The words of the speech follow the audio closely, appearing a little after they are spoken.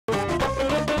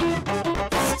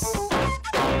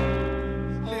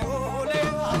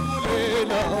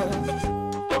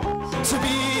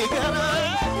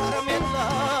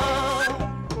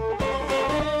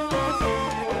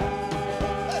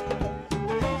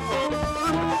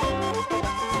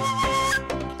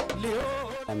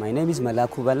My name is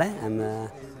Melaku Belay. I'm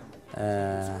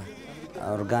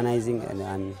organizing and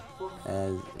I'm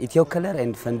Ethiocolor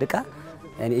and Fendika.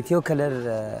 And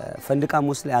Ethiocolor, Fendika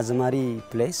mostly Azmari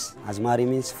place. Azmari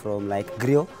means from like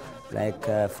griot, like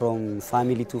from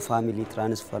family to family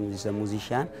transfer with a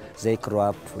musician. They grow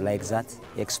up like that,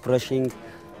 expressing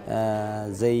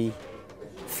they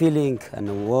feeling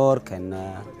and work and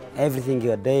everything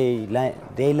your day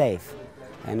life.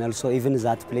 And also even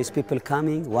that place, people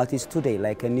coming, what is today,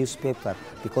 like a newspaper,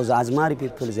 because Azmari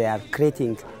people, they are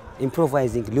creating,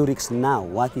 improvising lyrics now,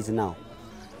 what is now.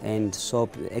 And so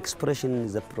expression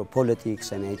is the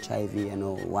politics and HIV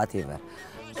and whatever.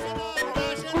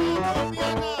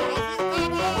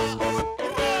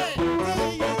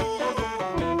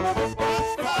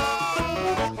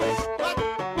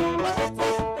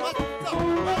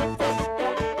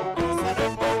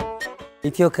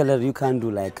 Ethiocolor, you can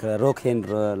do like rock and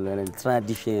roll,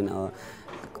 tradition or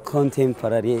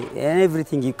contemporary,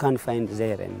 everything you can find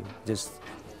there, and just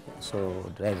so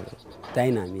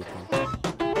dynamic.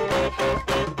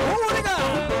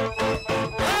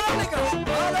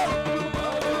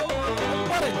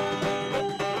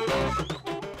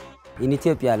 In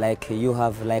Ethiopia, like you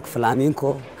have like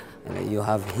flamenco, you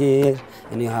have hair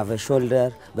and you have a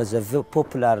shoulder, but the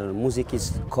popular music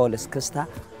is called skista.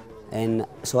 And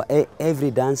so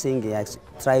every dancing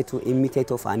try to imitate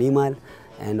of animal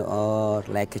and or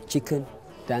like a chicken,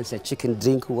 dance a chicken,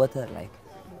 drink water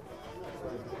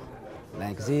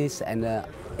like this. And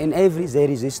in every there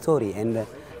is a story and a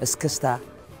skista,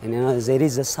 and there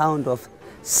is a sound of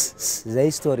the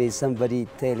history. Somebody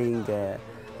telling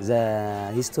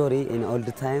the history in all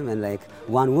the time. And like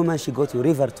one woman, she go to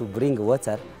river to bring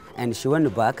water, and she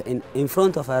went back, and in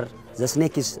front of her the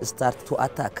snakes start to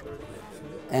attack.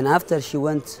 And after she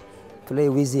went play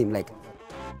with him, like.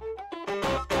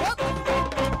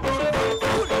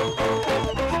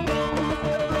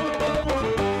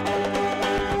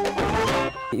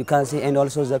 You can see, and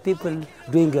also the people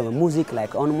doing music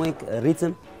like on mic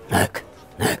rhythm, neck,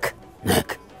 neck,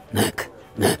 neck, neck,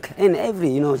 neck. And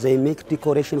every, they make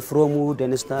decoration from wood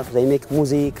and stuff. They make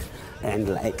music and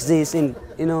like this, and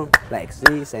like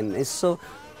this, and it's so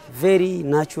very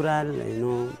natural,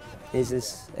 This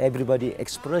is everybody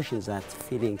expressions that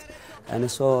feeling, and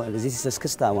so this is a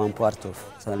skista one part of.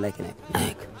 So like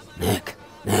neck, neck,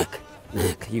 neck,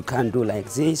 neck. You can do like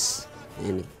this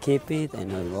and keep it,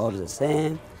 and all the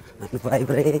same and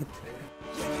vibrate.